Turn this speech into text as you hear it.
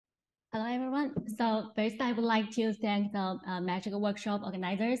Hello, everyone. So first, I would like to thank the Magic Workshop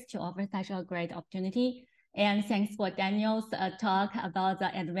organizers to offer such a great opportunity. And thanks for Daniel's talk about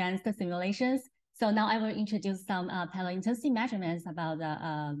the advanced simulations. So now I will introduce some paleointensity measurements about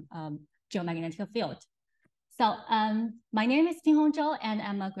the geomagnetic field. So my name is Tinghong Zhou, and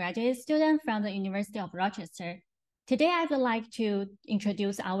I'm a graduate student from the University of Rochester. Today, I would like to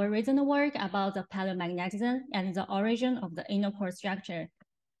introduce our recent work about the paleomagnetism and the origin of the inner core structure.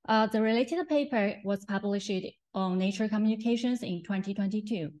 The related paper was published on Nature Communications in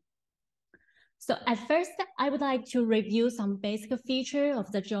 2022. So at first, I would like to review some basic features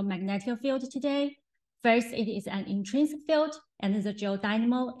of the geomagnetic field today. First, it is an intrinsic field, and the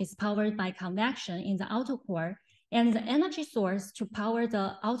geodynamo is powered by convection in the outer core, and the energy source to power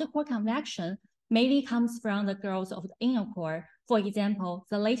the outer core convection mainly comes from the growth of the inner core. For example,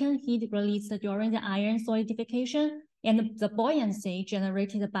 the latent heat released during the iron solidification and the buoyancy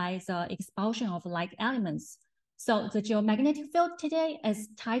generated by the expulsion of like elements. So the geomagnetic field today is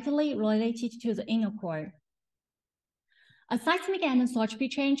tightly related to the inner core. A seismic anisotropy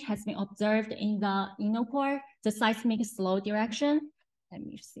change has been observed in the inner core, the seismic slow direction. Let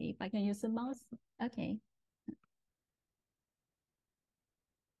me see if I can use the mouse. Okay.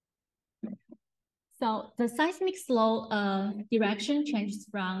 So the seismic slow direction changes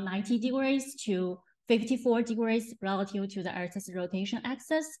from 90 degrees to 54 degrees relative to the Earth's rotation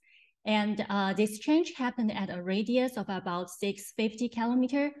axis. And this change happened at a radius of about 650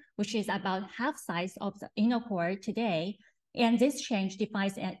 kilometers, which is about half size of the inner core today. And this change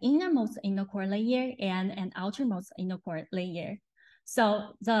defines an innermost inner core layer and an outermost inner core layer.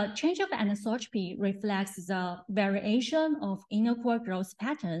 So the change of anisotropy reflects the variation of inner core growth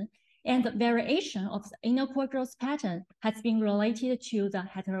pattern, and the variation of the inner core growth pattern has been related to the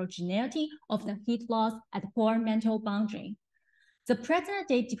heterogeneity of the heat loss at core-mantle boundary. The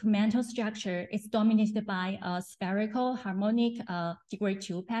present-day deep mantle structure is dominated by a spherical harmonic degree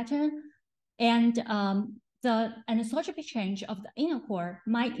 2 pattern, and the anisotropy change of the inner core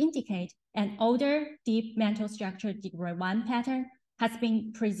might indicate an older deep mantle structure degree 1 pattern has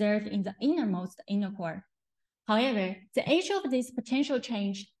been preserved in the innermost inner core. However, the age of this potential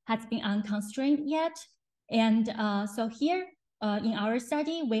change has been unconstrained yet. And so here in our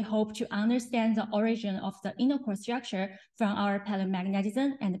study, we hope to understand the origin of the inner core structure from our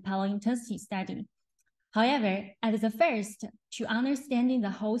paleomagnetism and paleointensity study. However, at the first, to understanding the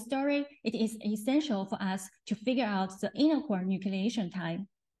whole story, it is essential for us to figure out the inner core nucleation time.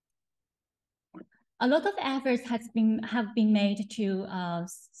 A lot of efforts have been made to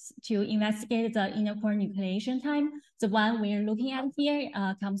investigate the inner core nucleation time. The one we're looking at here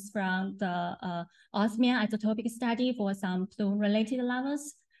comes from the osmium isotopic study for some plume-related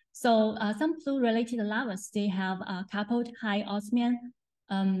lavas. So some plume-related lavas, they have coupled high osmium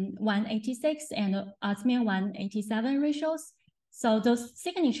 186 and osmium 187 ratios. So those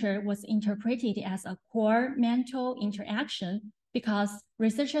signature was interpreted as a core-mantle interaction because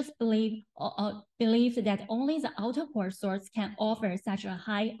researchers believe that only the outer core source can offer such a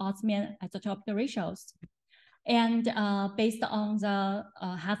high osmium isotopic ratios. And based on the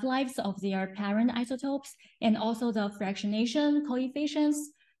half-lives of their parent isotopes and also the fractionation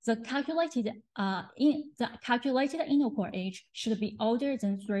coefficients, the calculated inner core age should be older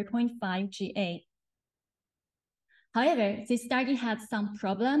than 3.5 GA. However, this study had some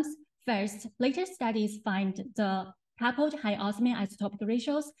problems. First, later studies find the coupled high osmium isotopic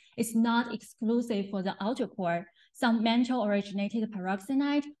ratios is not exclusive for the outer core. Some mantle-originated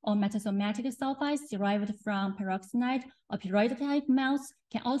peroxenite or metasomatic sulfides derived from peroxenite or pyroidite melts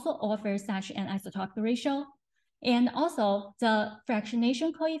can also offer such an isotopic ratio. And also, the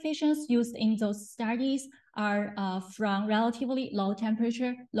fractionation coefficients used in those studies are from relatively low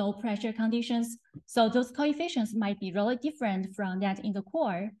temperature, low pressure conditions. So those coefficients might be really different from that in the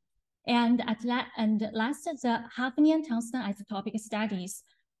core. And last, the hafnium tungsten isotopic studies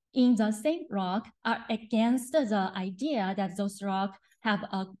in the same rock are against the idea that those rocks have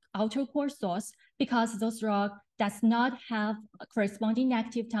an outer core source because those rock does not have a corresponding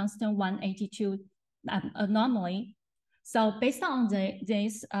negative tungsten 182 anomaly. So based on the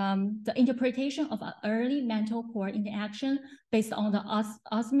interpretation of an early mantle core interaction based on the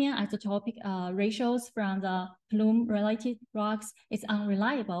osmium isotopic ratios from the plume-related rocks is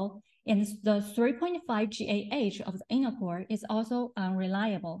unreliable, and the 3.5 GAH of the inner core is also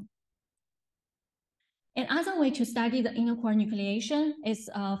unreliable. Another way to study the inner core nucleation is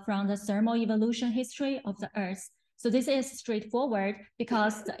from the thermal evolution history of the Earth. So this is straightforward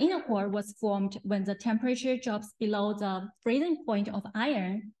because the inner core was formed when the temperature drops below the freezing point of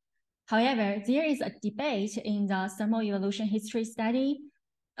iron. However, there is a debate in the thermal evolution history study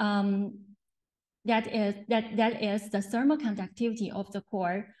that is the thermal conductivity of the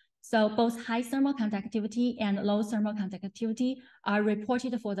core. So both high thermal conductivity and low thermal conductivity are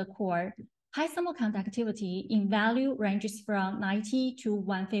reported for the core. High thermal conductivity in value ranges from 90 to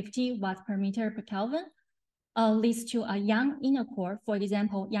 150 watts per meter per Kelvin, leads to a young inner core, for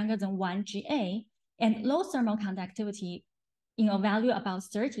example, younger than 1 GA, and low thermal conductivity in a value about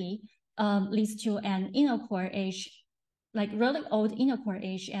 30 leads to an inner core age, like really old inner core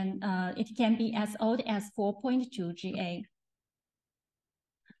age, and it can be as old as 4.2 GA.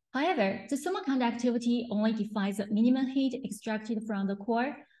 However, the thermal conductivity only defines the minimum heat extracted from the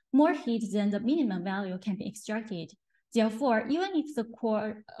core. More heat than the minimum value can be extracted. Therefore, even if the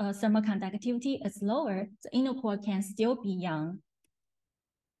core thermal conductivity is lower, the inner core can still be young.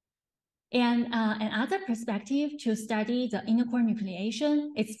 And another perspective to study the inner core nucleation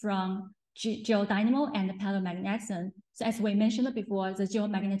is from geodynamo and paleomagnetism. So as we mentioned before, the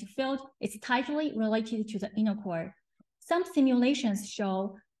geomagnetic field is tightly related to the inner core. Some simulations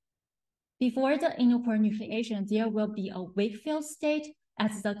show before the inner core nucleation, there will be a weak field state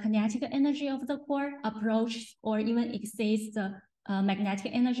as the kinetic energy of the core approaches or even exceeds the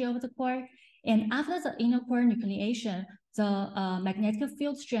magnetic energy of the core. And after the inner core nucleation, the magnetic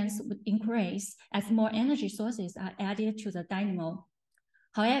field strength would increase as more energy sources are added to the dynamo.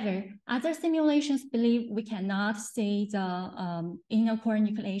 However, other simulations believe we cannot see the inner core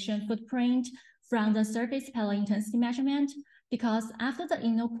nucleation footprint from the surface paleointensity measurement, because after the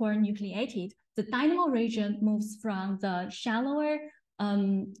inner core nucleated, the dynamo region moves from the shallower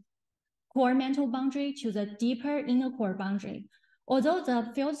core-mantle boundary to the deeper inner core boundary. Although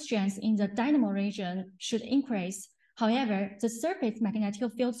the field strength in the dynamo region should increase, however, the surface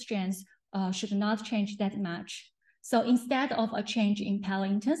magnetic field strength should not change that much. So instead of a change in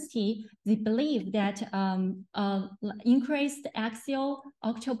paleointensity, they believe that increased axial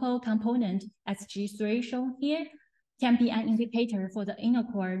octopole component, as G3 shown here, can be an indicator for the inner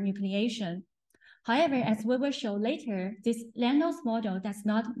core nucleation. However, as we will show later, this Llanos model does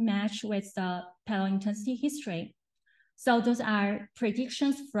not match with the paleointensity history. So those are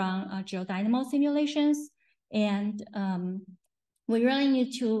predictions from geodynamo simulations, and we really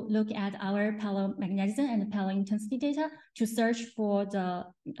need to look at our paleomagnetism and paleointensity data to search for the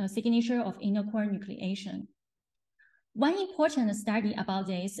signature of inner core nucleation. One important study about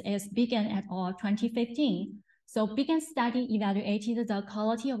this is Bigan et al. 2015. So Bigan's study evaluated the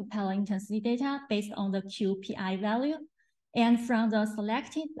quality of paleointensity data based on the QPI value. And from the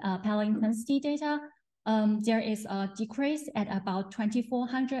selected paleointensity data, there is a decrease at about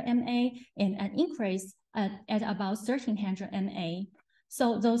 2400 MA and an increase at about 1300 MA.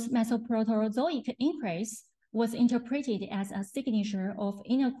 So those Mesoproterozoic increase was interpreted as a signature of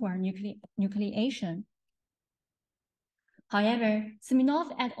inner core nucleation. However,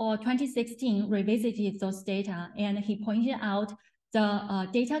 Simonov et al. 2016 revisited those data, and he pointed out the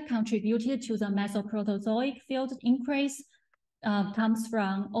data contributed to the Mesoproterozoic field increase comes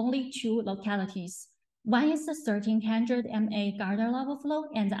from only two localities. One is the 1300 MA Gardner lava flow,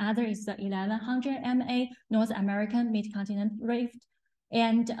 and the other is the 1100 MA North American Mid-Continent Rift.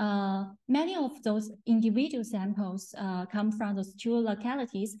 And many of those individual samples come from those two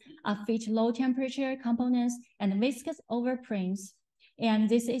localities fit low temperature components and viscous overprints. And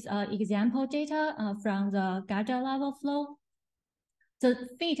this is example data from the Gardner lava flow. The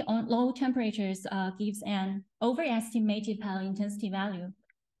fit on low temperatures gives an overestimated paleointensity value.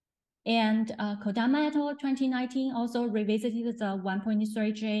 And Kodama et al. 2019 also revisited the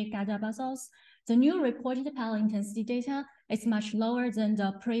 1.3J Gardner basalts. The new reported paleointensity data is much lower than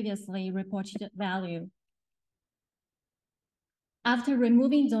the previously reported value. After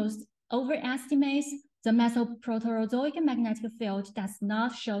removing those overestimates, the Mesoproterozoic magnetic field does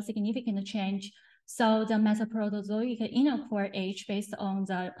not show significant change. So the Mesoproterozoic inner core age based on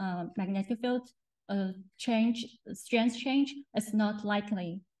the magnetic field strength change is not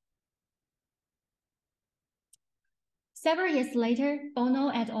likely. Several years later, Bono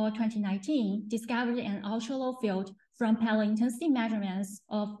et al. 2019 discovered an ultra-low field from paleointensity measurements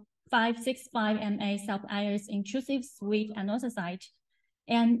of 565 MA Sept-Îles intrusive sweet anorthosite.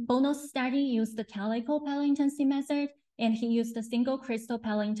 And Bono's study used the helical paleointensity method, and he used the single crystal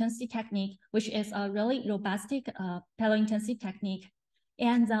paleointensity technique, which is a really robust paleointensity technique.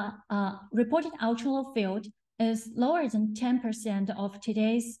 And the reported ultra-low field is lower than 10% of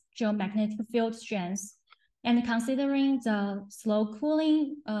today's geomagnetic field strength. And considering the slow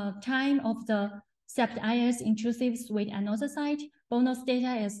cooling time of the Sept-Îles intrusive sweet anorthosite, Bono's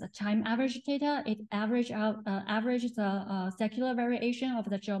data is time average data. It averages the secular variation of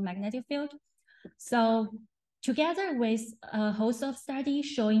the geomagnetic field. So Together with a host of studies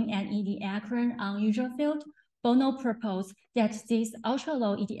showing an Ediacaran unusual field, Bono proposed that this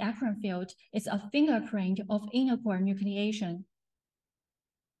ultra-low Ediacaran field is a fingerprint of inner core nucleation.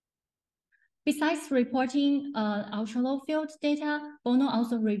 Besides reporting ultra-low field data, Bono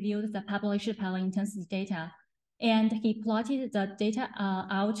also reviewed the published paleointensity data, and he plotted the data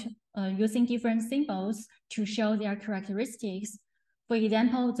out using different symbols to show their characteristics. For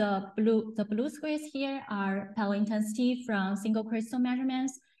example, the blue squares here are paleointensity from single crystal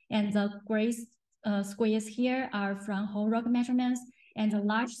measurements, and the gray squares here are from whole rock measurements, and the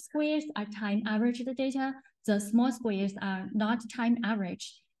large squares are time averaged data. The small squares are not time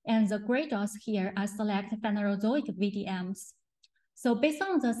averaged. And the gray dots here are select Phanerozoic VDMs. So based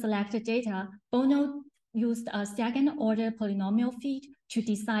on the selected data, Bono used a second-order polynomial fit to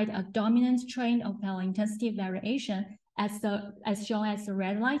decide a dominant trend of paleointensity variation as shown as the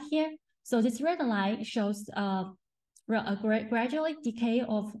red line here. So this red line shows a gradual decay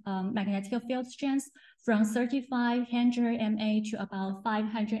of magnetic field strength from 3,500 MA to about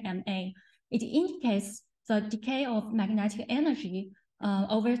 500 MA. It indicates the decay of magnetic energy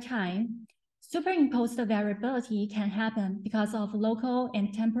over time. Superimposed variability can happen because of local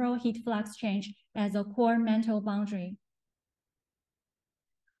and temporal heat flux change at the core-mantle boundary.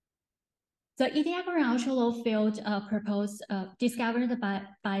 The Ediacaran ultra-low field discovered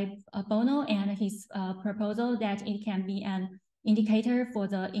by Bono and his proposal that it can be an indicator for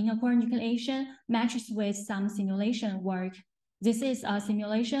the inner core nucleation matches with some simulation work. This is a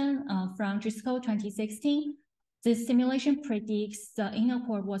simulation from Driscoll 2016. This simulation predicts the inner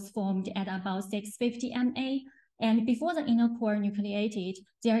core was formed at about 650 MA, and before the inner core nucleated,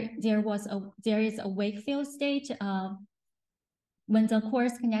 there is a wake field state when the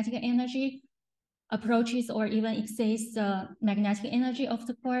core's kinetic energy approaches or even exceeds the magnetic energy of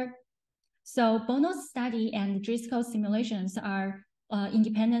the core. So Bono's study and Driscoll's simulations are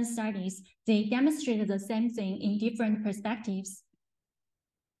independent studies. They demonstrated the same thing in different perspectives.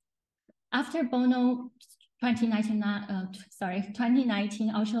 After Bono 2019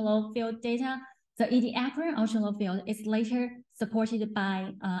 ultra-low field data, the Ediacaran ultra-low field is later supported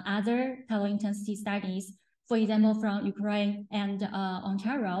by other paleointensity studies, for example, from Ukraine and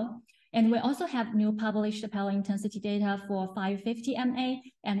Ontario. And we also have new published paleointensity data for 550 MA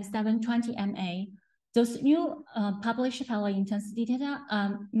and 720 MA. Those new published paleointensity data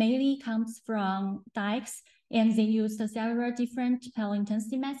mainly comes from dikes, and they used several different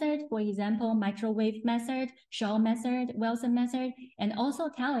paleointensity methods, for example, microwave method, Shaw method, Wilson method, and also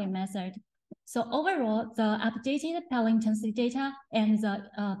Calais method. So overall, the updated paleointensity data and the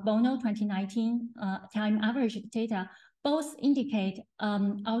Bono 2019 time average data both indicate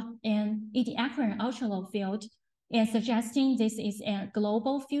an Ediacaran ultra-low field, and suggesting this is a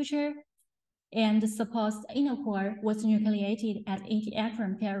global feature and supposed inner core was nucleated at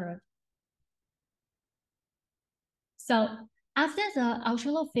Ediacaran period. So after the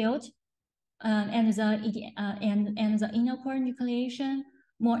ultra-low field and the inner core nucleation,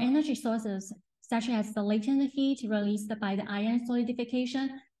 more energy sources such as the latent heat released by the iron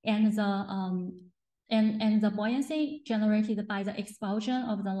solidification and the buoyancy generated by the expulsion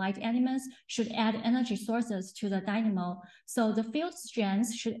of the light elements should add energy sources to the dynamo. So the field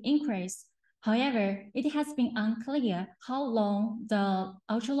strength should increase. However, it has been unclear how long the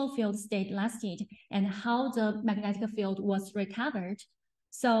ultra-low field state lasted and how the magnetic field was recovered.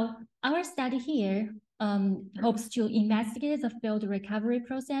 So our study here hopes to investigate the field recovery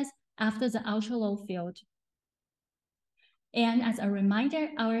process after the ultra-low field. And as a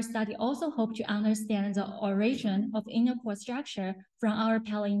reminder, our study also hopes to understand the origin of inner core structure from our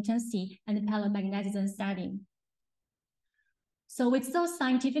paleointensity and paleomagnetism study. So with those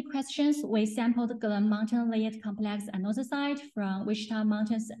scientific questions, we sampled the Glen Mountain layered complex anorthosite from Wichita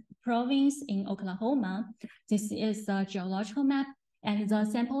Mountains province in Oklahoma. This is the geological map, and the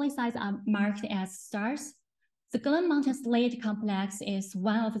sampling sites are marked as stars. The Glen Mountains layered complex is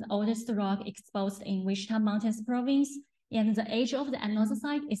one of the oldest rock exposed in Wichita Mountains province, and the age of the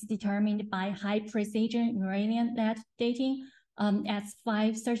anorthosite is determined by high precision uranium lead dating at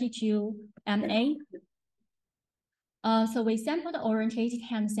 532 MA. So we sampled orientated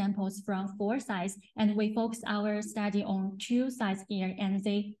hand samples from 4 sites, and we focused our study on 2 sites here, and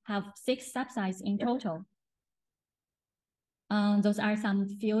they have 6 subsites in total. Those are some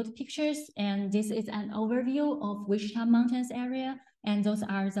field pictures, and this is an overview of Wichita Mountains area, and those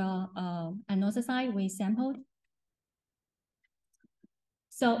are the anorthosite we sampled.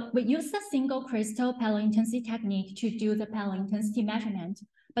 So we used the single crystal paleointensity technique to do the paleointensity measurement.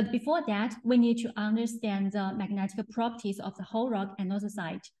 But before that, we need to understand the magnetic properties of the whole rock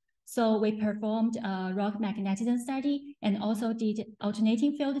anorthosite. So we performed a rock magnetism study and also did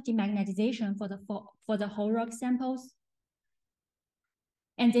alternating field demagnetization for the whole rock samples.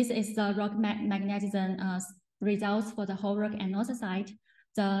 And this is the rock magnetism results for the whole rock anorthosite.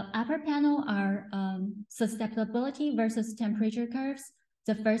 The upper panel are susceptibility versus temperature curves.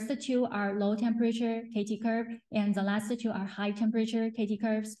 The first two are low temperature KT curve, and the last two are high temperature KT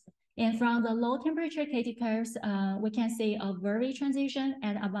curves. And from the low temperature KT curves, we can see a Vervi transition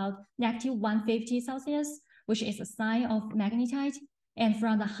at about -150 Celsius, which is a sign of magnetite. And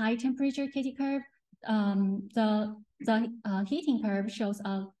from the high temperature KT curve, the heating curve shows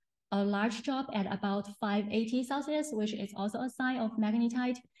a large drop at about 580 Celsius, which is also a sign of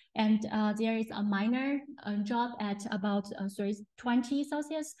magnetite. And there is a minor drop at about 320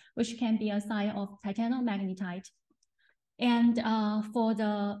 Celsius, which can be a sign of titanomagnetite. And for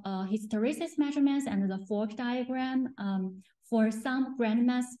the hysteresis measurements and the fork diagram, for some grand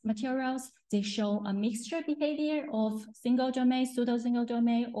mass materials, they show a mixture behavior of single domain, pseudo single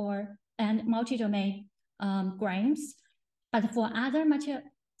domain, and multi-domain grains. But for other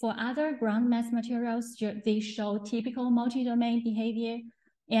ground mass materials, they show typical multi-domain behavior,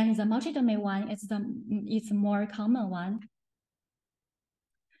 and the multi-domain one is the more common one.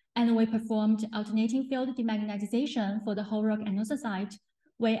 And we performed alternating field demagnetization for the whole rock anorthosite.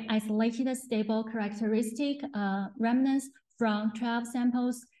 We isolated stable characteristic remnants from 12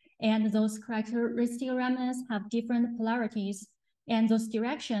 samples, and those characteristic remnants have different polarities. And those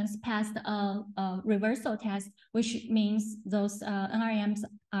directions passed a reversal test, which means those NRMs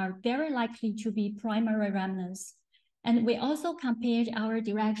are very likely to be primary remnants. And we also compared our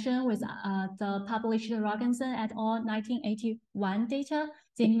direction with the published Robinson et al. 1981 data.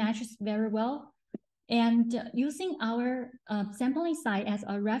 They match very well. And using our sampling site as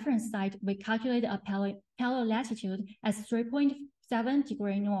a reference site, we calculated a paleolatitude as 3.7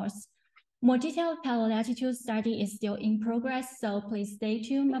 degree north. More detailed paleolatitude study is still in progress, so please stay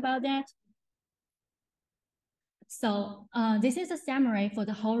tuned about that. So this is a summary for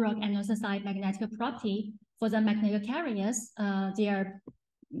the whole rock anorthosite magnetic property. For the magnetic carriers, they are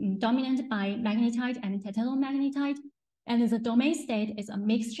dominant by magnetite and titanomagnetite. And the domain state is a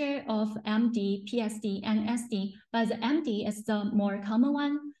mixture of MD, PSD, and SD, but the MD is the more common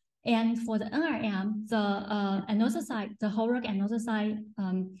one. And for the NRM, the anorthosite, the whole rock anorthosite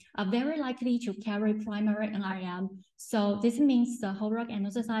are very likely to carry primary NRM. So this means the whole rock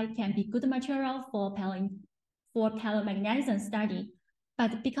anorthosite can be good material for paleomagnetism study.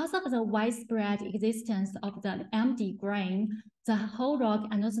 But because of the widespread existence of the MD grain, the whole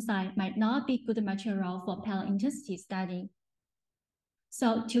rock anorthosite might not be good material for paleointensity study.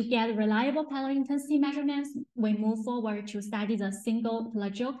 So to get reliable paleointensity measurements, we move forward to study the single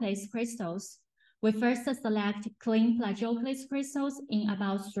plagioclase crystals. We first select clean plagioclase crystals in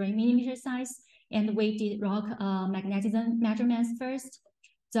about 3 mm size, and we did rock magnetism measurements first.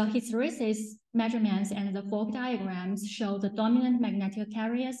 The hysteresis measurements and the fork diagrams show the dominant magnetic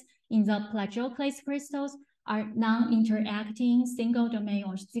carriers in the plagioclase crystals are non-interacting single domain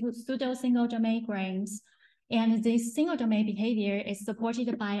or pseudo single domain grains. And this single domain behavior is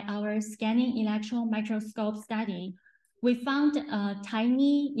supported by our scanning electron microscope study. We found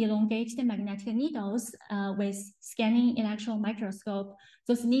tiny elongated magnetic needles with scanning electron microscope.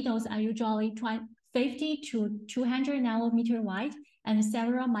 Those needles are usually 50 to 200 nanometer wide and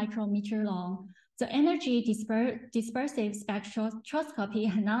several micrometer long. The energy dispersive spectroscopy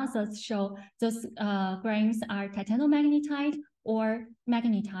analysis show those grains are titanomagnetite or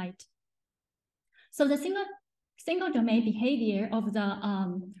magnetite. So the single domain behavior of the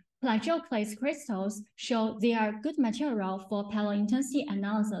plagioclase crystals show they are good material for paleointensity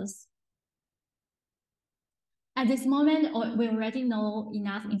analysis. At this moment, we already know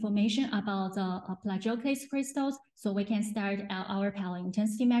enough information about the plagioclase crystals, so we can start our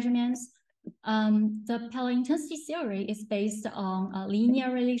paleointensity measurements. The paleointensity theory is based on a linear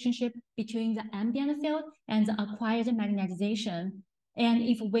relationship between the ambient field and the acquired magnetization. And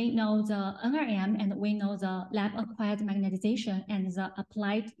if we know the NRM and we know the lab-acquired magnetization and the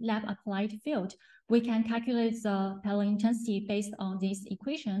lab-applied field, we can calculate the paleointensity based on this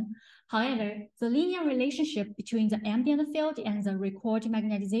equation. However, the linear relationship between the ambient field and the recorded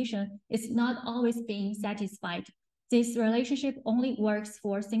magnetization is not always being satisfied. This relationship only works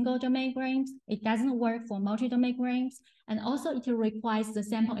for single domain grains. It doesn't work for multi-domain grains. And also it requires the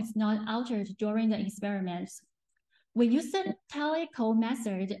sample is not altered during the experiments. We used the tally-code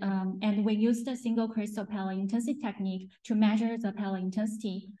method and we used the single crystal paleointensity technique to measure the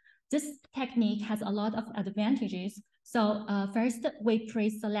paleointensity. This technique has a lot of advantages. So first, we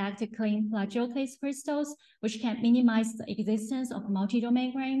pre-select clean plagioclase crystals, which can minimize the existence of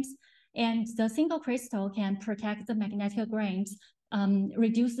multi-domain grains. And the single crystal can protect the magnetic grains,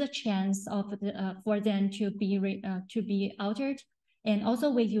 reduce the chance of for them to be altered. And also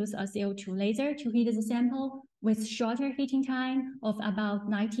we use a CO2 laser to heat the sample with shorter heating time of about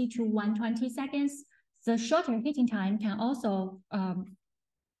 90 to 120 seconds. The shorter heating time can also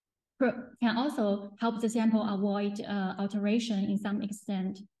help the sample avoid alteration in some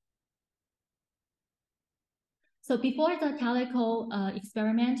extent. So before the Calico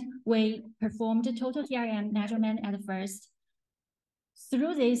experiment, we performed total TRM measurement at first.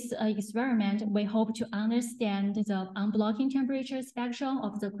 Through this experiment, we hope to understand the unblocking temperature spectrum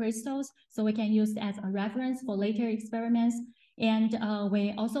of the crystals, so we can use it as a reference for later experiments. And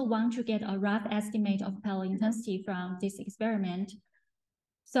we also want to get a rough estimate of paleointensity from this experiment.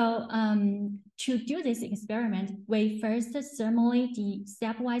 So to do this experiment, we first thermally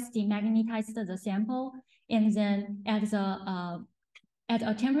stepwise demagnetized the sample, and then at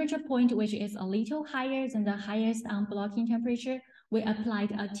a temperature point which is a little higher than the highest unblocking temperature, we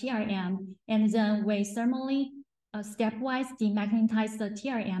applied a TRM, and then we thermally stepwise demagnetized the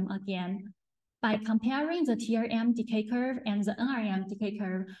TRM again. By comparing the TRM decay curve and the NRM decay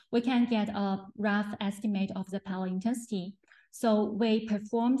curve, we can get a rough estimate of the paleointensity. So we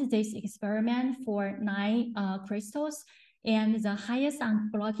performed this experiment for 9 crystals, and the highest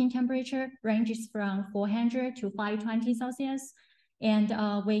unblocking temperature ranges from 400 to 520 Celsius. And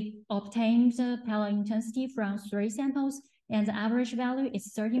we obtained the paleointensity from 3 samples, and the average value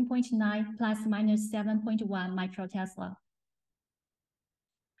is 13.9 plus minus 7.1 microtesla.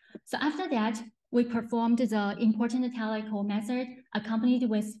 So after that, we performed the important Calico method accompanied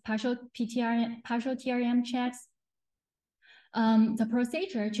with partial TRM checks. The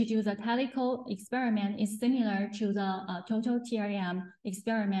procedure to do the Calico experiment is similar to the total TRM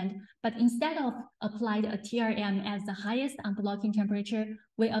experiment, but instead of applied a TRM at the highest unblocking temperature,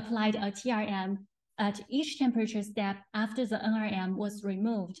 we applied a TRM at each temperature step after the NRM was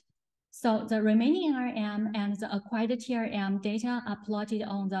removed. So the remaining NRM and the acquired TRM data are plotted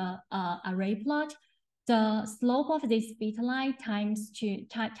on the array plot. The slope of this bit line times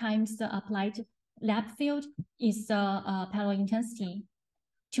the applied lab field is the paleointensity.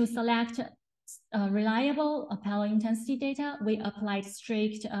 To select reliable paleointensity data, we applied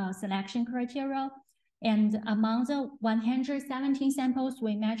strict selection criteria. And among the 117 samples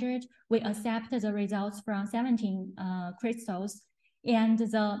we measured, we accepted the results from 17 crystals. And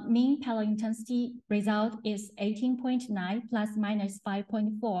the mean paleointensity result is 18.9 plus minus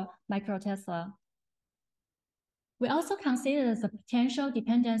 5.4 microtesla. We also consider the potential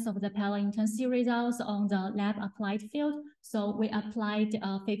dependence of the paleointensity results on the lab applied field. So we applied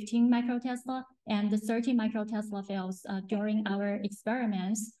 15 microtesla and 30 microtesla fields during our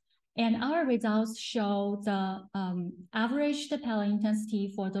experiments. And our results show the averaged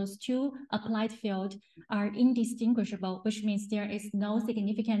paleointensity for those 2 applied fields are indistinguishable, which means there is no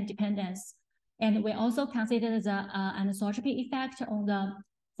significant dependence. And we also consider the anisotropy effect on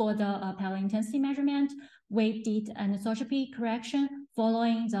for the paleointensity measurement. We did anisotropy correction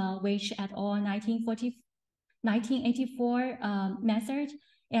following the Wich et al. 1984 method,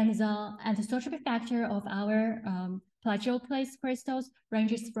 and the anisotropy factor of our plagioclase crystals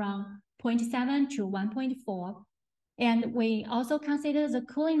ranges from 0.7 to 1.4. And we also consider the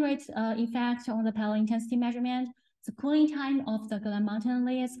cooling rate effect on the paleointensity measurement. The cooling time of the Glen Mountain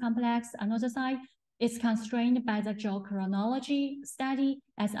layers complex anorthosite is constrained by the geochronology study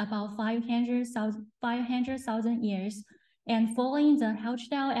as about 500,000 years. And following the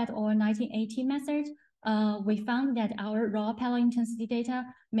Helchdale et al. 1980 method, we found that our raw paleointensity data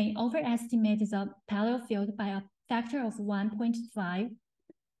may overestimate the paleofield by a factor of 1.5.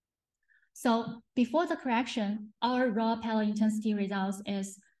 So before the correction, our raw paleointensity results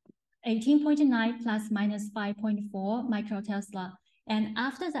is 18.9 plus minus 5.4 microtesla. And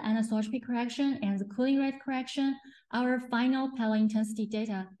after the anisotropy correction and the cooling rate correction, our final paleointensity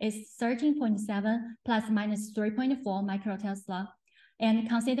data is 13.7 plus minus 3.4 microtesla. And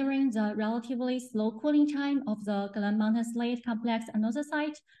considering the relatively slow cooling time of the Glen Mountain slate complex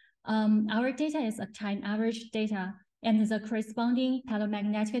anorthosite, our data is a time average data, and the corresponding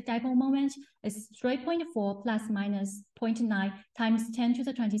paleomagnetic dipole moment is 3.4 plus minus 0.9 times 10 to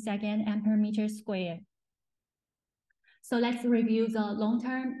the 22nd ampere meter squared. So let's review the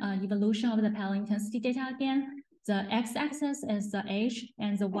long-term evolution of the paleointensity data again. The x-axis is the age,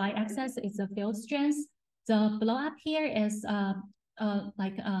 and the y-axis is the field strength. The blow up here is a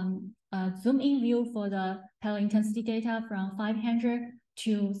zoom-in view for the paleointensity data from 500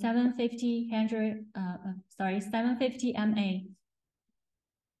 to 750 MA.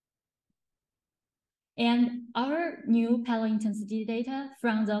 And our new paleointensity data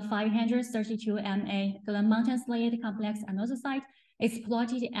from the 532 MA Glen Mountain slate complex anorthosite is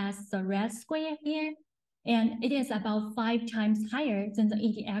plotted as the red square here, and it is about 5 times higher than the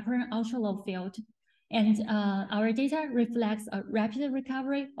Ediacaran ultra-low field. And our data reflects a rapid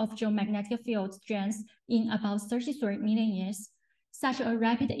recovery of geomagnetic field strengths in about 33 million years. Such a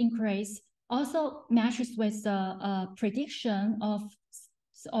rapid increase also matches with the prediction of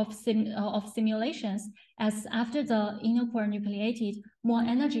simulations, as after the inner core nucleated, more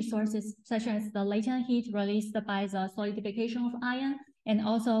energy sources such as the latent heat released by the solidification of iron and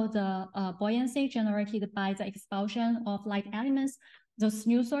also the buoyancy generated by the expulsion of light elements, those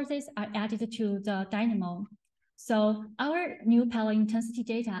new sources are added to the dynamo. So our new paleointensity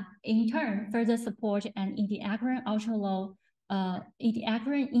data in turn further support an Ediacaran ultra-low,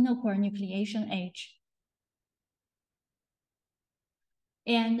 Ediacaran inner core nucleation age.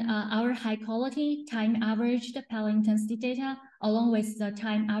 And our high-quality time-averaged paleointensity data, along with the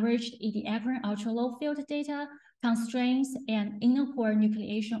time-averaged Ediacaran ultra-low field data, constrains an inner core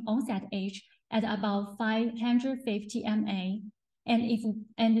nucleation onset age at about 550 MA.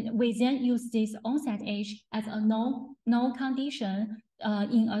 And we then use this onset age as a null condition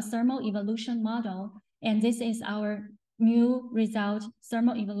in a thermal evolution model. And this is our new result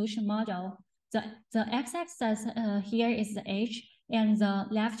thermal evolution model. The x-axis here is the age, and the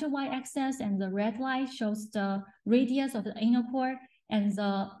left y-axis and the red line shows the radius of the inner core, and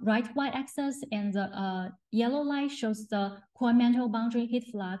the right y-axis and the yellow line shows the core-mantle boundary heat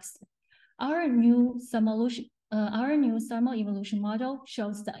flux. Our new thermal evolution model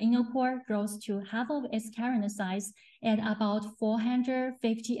shows the inner core grows to half of its current size at about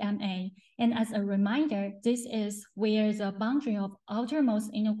 450 MA. And as a reminder, this is where the boundary of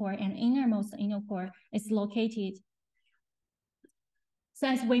outermost inner core and innermost inner core is located. So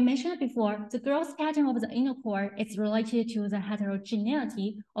as we mentioned before, the growth pattern of the inner core is related to the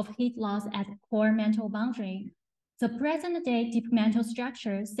heterogeneity of heat loss at core-mantle boundary. The present-day deep mantle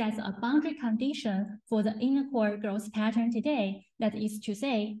structure sets a boundary condition for the inner core growth pattern today. That is to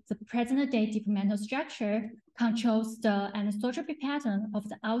say, the present-day deep mantle structure controls the anisotropy pattern of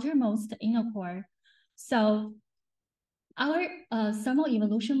the outermost inner core. So our thermal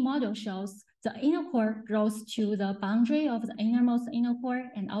evolution model shows the inner core grows to the boundary of the innermost inner core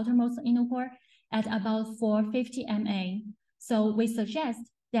and outermost inner core at about 450 MA. So we suggest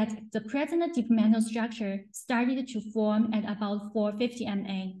that the present deep mantle structure started to form at about 450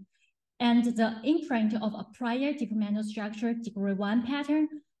 MA. And the imprint of a prior deep mantle structure degree 1 pattern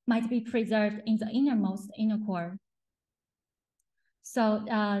might be preserved in the innermost inner core. So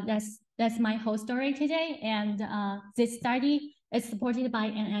that's my whole story today. And this study is supported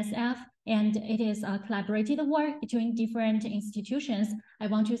by NSF, and it is a collaborative work between different institutions. I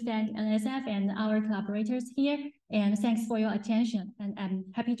want to thank NSF and our collaborators here, and thanks for your attention. And I'm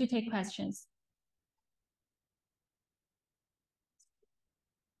happy to take questions.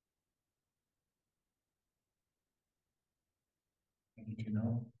 Thank you,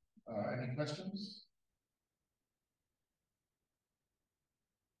 Janelle. Any questions?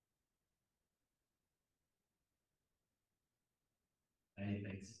 Hey,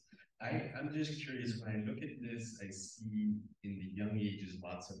 thanks. I'm just curious, when I look at this, I see in the young ages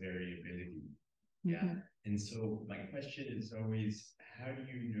lots of variability. Yeah. And so my question is always, how do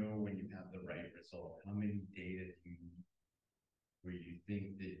you know when you have the right result? How many data do you need where you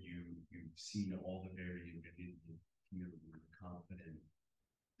think that you've seen all the variability and feel confident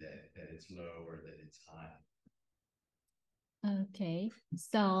that it's low or that it's high? Okay,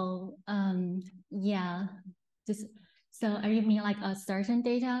 so yeah, so are you mean like a certain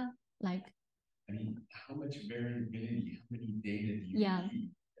data, like? I mean, how much variability, how many data do you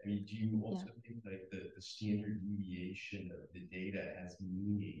need? I mean, do you also think like the standard deviation of the data has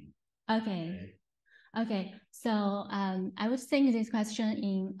meaning? Okay. Right? Okay, so I would think this question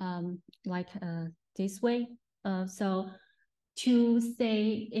in this way. So to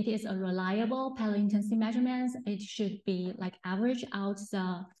say it is a reliable paleointensity measurement, it should be like average out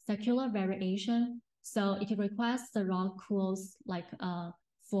the secular variation. So it requires the rock cools like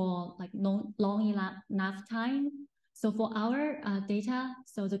for like long enough time. So for our data,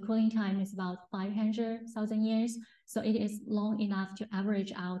 so the cooling time is about 500,000 years. So it is long enough to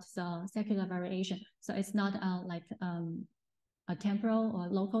average out the secular variation. So it's not like a temporal or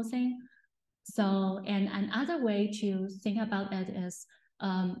local thing. So, and another way to think about that is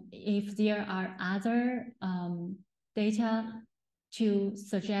if there are other data to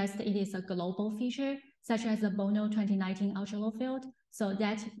suggest it is a global feature, such as the Bono 2019 ultra-low field. So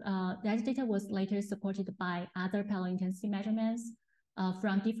that data was later supported by other paleointensity measurements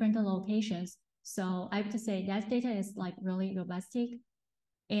from different locations. So I would say that data is like really robust.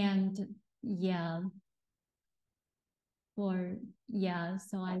 And yeah,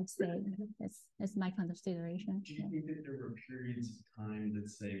 so I would say that's my consideration. Do you think that there were periods of time,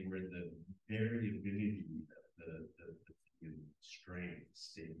 let's say, where the variability of the strength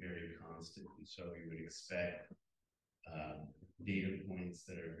stayed very constant, and so we would expect data points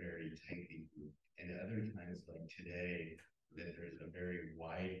that are very tightly grouped, and at other times, like today, that there's a very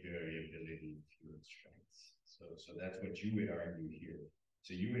wide variability in field strengths. So that's what you would argue here.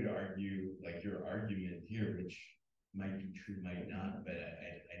 So you would argue, like your argument here, which might be true, might not, but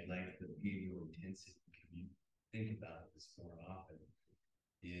I like the paleointensity. Can you think about this more often?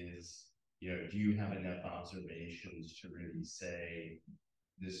 Is, do you have enough observations to really say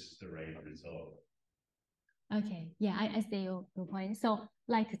this is the right result? Okay, yeah, I see your point. So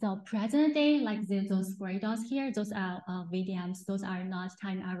like the present day, like those gray dots here, those are VDMs, those are not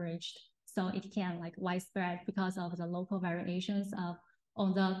time averaged. So it can like widespread because of the local variations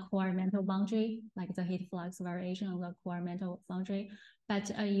on the core-mantle boundary, like the heat flux variation on the core-mantle boundary. But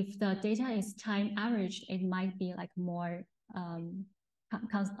if the data is time averaged, it might be like more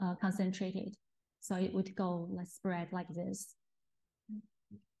concentrated. So it would go like spread like this.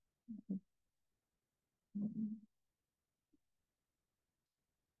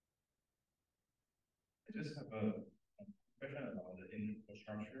 I just have a question about the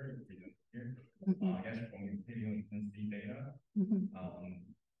infrastructure presented here. I guess from the paleointensity data, it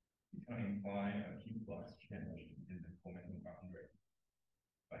can imply a heat flux change in the core-mantle boundary.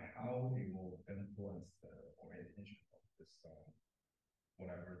 But how it will influence the orientation of this,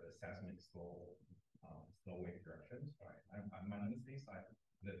 whatever the seismic slow wave directions, right? On my understanding side,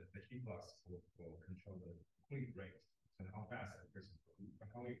 the heat flux will control the cooling rate, so how fast it goes, but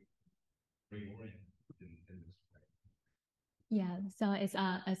how we reorient in this way. Yeah, so it's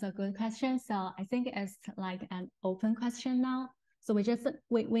a good question. So I think it's like an open question now. So we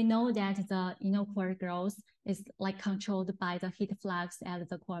know that the inner core growth is like controlled by the heat flux at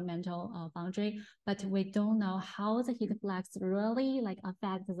the core-mantle boundary, but we don't know how the heat flux really like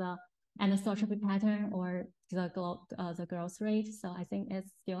affect the anisotropy pattern or the growth rate. So I think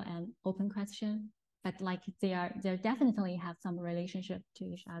it's still an open question, but like they definitely have some relationship to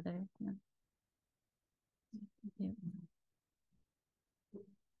each other. Yeah. Yeah.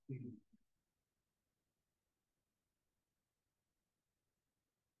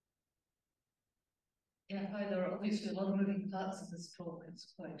 Yeah, hi, there are obviously a lot of moving parts of this talk.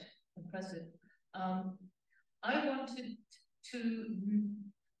 It's quite impressive. I wanted to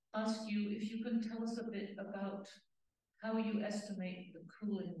ask you if you can tell us a bit about how you estimate the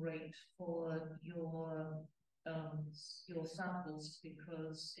cooling rate for your samples,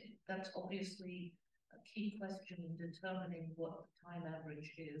 because that's obviously a key question in determining what the time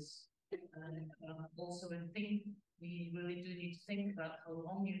average is. And also we really do need to think about how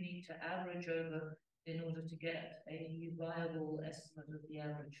long you need to average over in order to get a viable estimate of the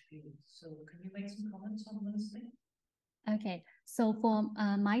average field. So can you make some comments on those things? Okay, so for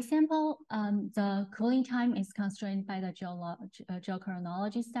my sample, the cooling time is constrained by the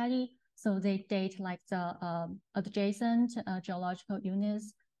geochronology study. So they date like the adjacent geological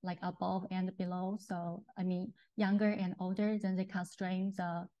units like above and below. So I mean, younger and older, then they constrain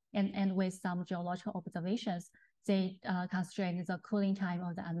and with some geological observations, they constrain the cooling time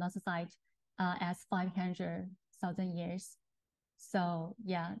of the anorthosite as 500,000 years. So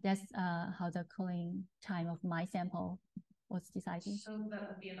yeah, that's how the cooling time of my sample was decided. So that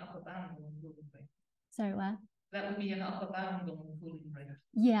would be an upper bound on cooling rate. Sorry, what? That would be an upper bound on cooling rate.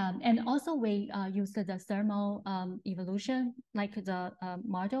 Yeah, and also we used the thermal evolution, like the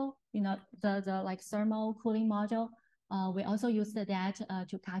model, the like thermal cooling model. We also used that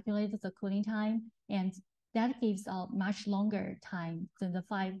to calculate the cooling time, and that gives a much longer time than the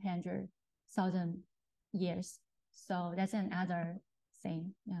 500,000 years. So that's another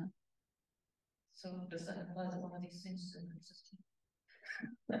thing, yeah. So does that imply that one of these things is inconsistent?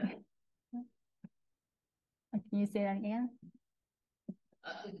 Can you say that again?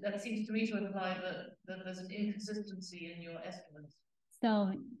 That seems to me to imply that there's an inconsistency in your estimates.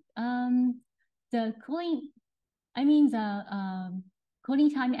 So the cooling, the cooling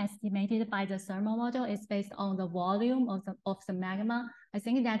time estimated by the thermal model is based on the volume of the magma. I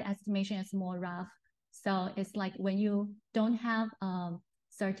think that estimation is more rough. So it's like when you don't have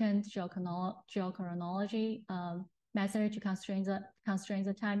certain geochronology method to constrain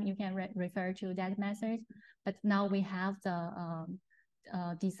the time, you can refer to that method. But now we have the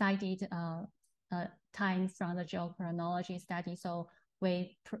decided time from the geochronology study. So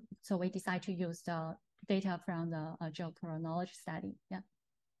we decide to use the data from the geochronology study. Yeah.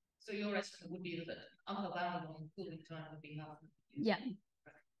 So your estimate would be that upper bound on cooling time would be half. Yeah.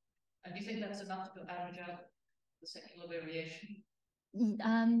 And do you think that's enough to average out the secular variation?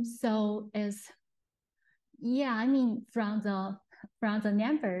 So yeah, I mean, from the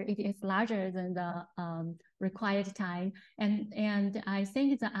number, it is larger than the required time. And I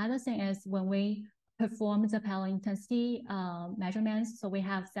think the other thing is when we perform the paleointensity measurements, so we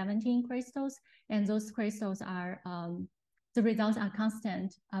have 17 crystals, and those crystals are, the results are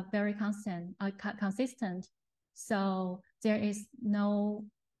constant, very constant, consistent. So there is no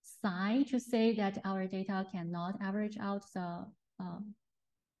sign to say that our data cannot average out the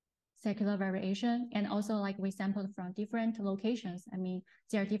secular variation. And also, like, we sampled from different locations. I mean,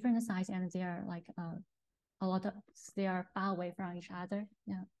 they are different size, and they are like they are far away from each other.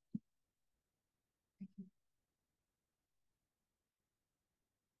 Yeah.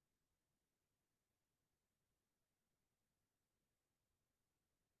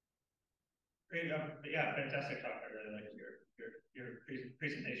 Great, yeah, fantastic talk. I really liked your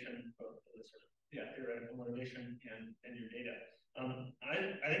presentation, both for the sort of theoretical motivation and your data.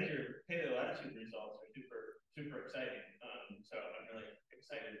 I think your paleolatitude results are super exciting. So I'm really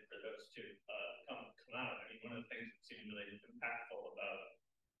excited for those to come out. I mean, one of the things that seemed really impactful about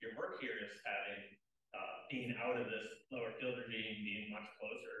your work here is having being out of this lower field regime, being much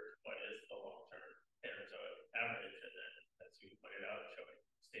closer to what is the long-term Paleozoic average, and then, as you pointed out, showing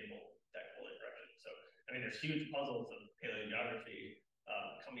stable tectonic interaction. So, I mean, there's huge puzzles of paleogeography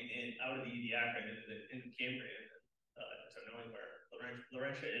coming in out of the Ediacaran into the Cambrian. So knowing where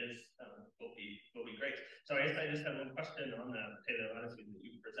Laurentia is will be great. So I guess I just have one question on the paleolatitude that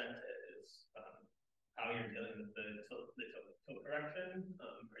you presented is how you're dealing with the tilt correction.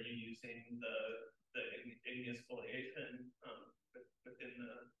 Are you using the igneous foliation within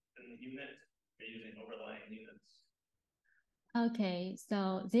the unit? Are you using overlying units? Okay,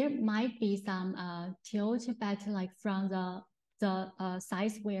 so there might be some tilt, but like from the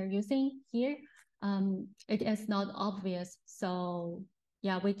size we're using here, it is not obvious. So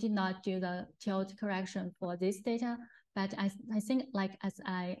yeah, we did not do the tilt correction for this data, but I think, like, as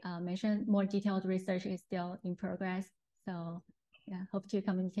I mentioned, more detailed research is still in progress. So yeah, hope to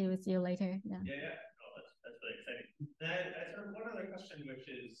communicate with you later. Yeah. Yeah. Oh, that's really exciting. And I sort of one other question, which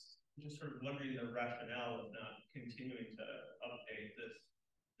is just sort of wondering the rationale of not continuing to update this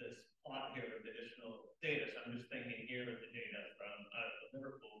plot here with additional data. So I'm just thinking here with the data from the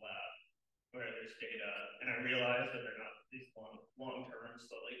Liverpool lab, where there's data, and I realize that they're not these long-term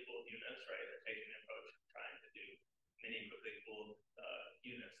slowly cooled units, right? They're taking an approach of trying to do many quickly cooled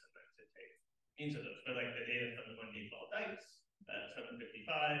units, and then to take means of those. But like the data from the 1D ball dikes at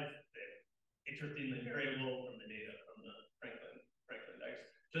 755, they're interestingly variable from the data from the Franklin dikes.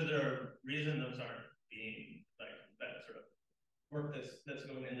 So is there a reason those aren't being, like, that sort of work that's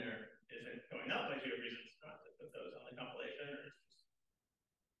going in there isn't going up? Like, do you have reasons not to put those on the compilation, or it's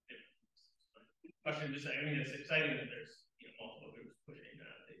just question? Just, I mean, it's exciting that there's multiple groups pushing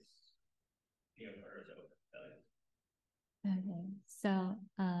these paleozoic values. Okay, so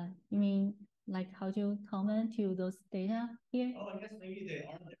you mean like how to comment to those data here? Oh, I guess maybe they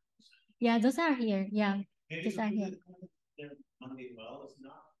are there. Yeah, those are here. Yeah, maybe those are here. They're Monday well, it's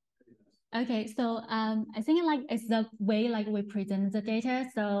not. Okay, so I think, like, it's the way, like, we present the data.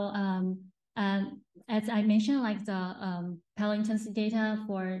 So as I mentioned, like, the paleointensity data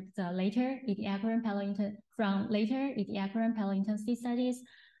for the later Ediacaran paleointensity studies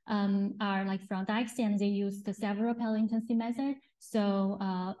are like from dikes, and they use the several paleointensity methods. So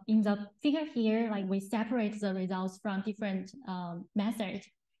in the figure here, like, we separate the results from different methods,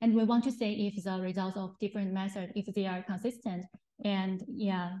 and we want to say if the results of different methods, if they are consistent. And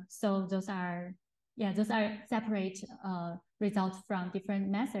yeah, so those are separate results from different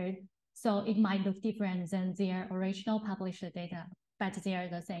methods. So it might look different than their original published data, but they are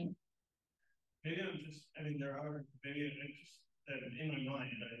the same. Maybe I'm just, I mean, there are, maybe I'm just, in my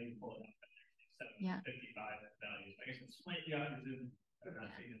mind, I didn't pull it up. 755 values. I guess it's slightly opposite. I'm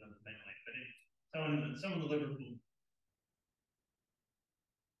not seeing it on the timeline, but some of the Liverpool.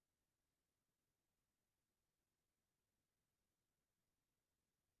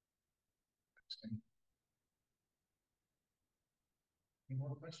 Any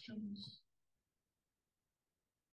more questions?